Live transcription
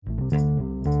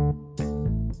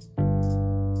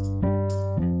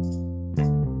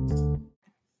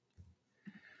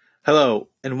Hello,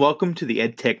 and welcome to the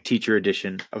EdTech Teacher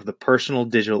Edition of the Personal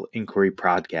Digital Inquiry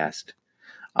Podcast.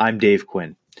 I'm Dave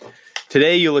Quinn.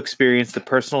 Today, you'll experience the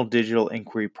personal digital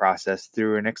inquiry process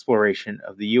through an exploration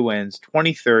of the UN's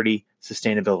 2030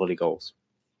 sustainability goals.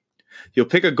 You'll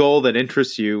pick a goal that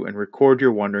interests you and record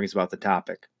your wonderings about the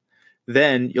topic.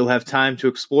 Then, you'll have time to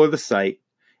explore the site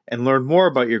and learn more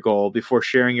about your goal before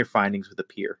sharing your findings with a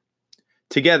peer.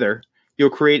 Together, you'll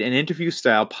create an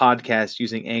interview-style podcast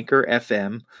using Anchor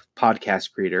FM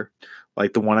podcast creator,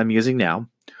 like the one I'm using now,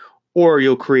 or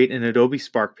you'll create an Adobe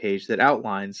Spark page that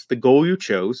outlines the goal you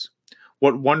chose,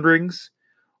 what wonderings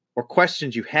or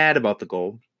questions you had about the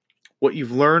goal, what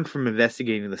you've learned from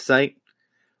investigating the site,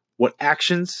 what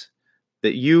actions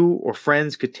that you or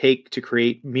friends could take to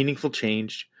create meaningful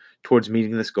change towards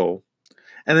meeting this goal,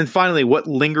 and then finally, what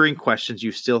lingering questions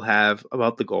you still have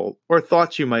about the goal or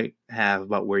thoughts you might have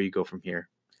about where you go from here.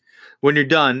 When you're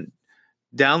done,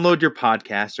 download your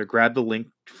podcast or grab the link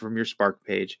from your Spark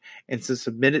page and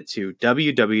submit it to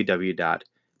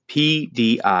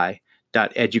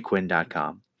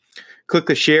www.pdi.eduquin.com. Click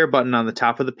the share button on the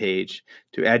top of the page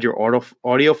to add your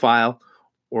audio file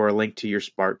or a link to your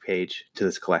Spark page to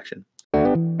this collection.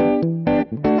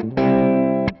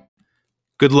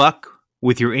 Good luck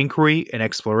with your inquiry and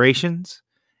explorations,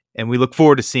 and we look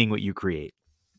forward to seeing what you create.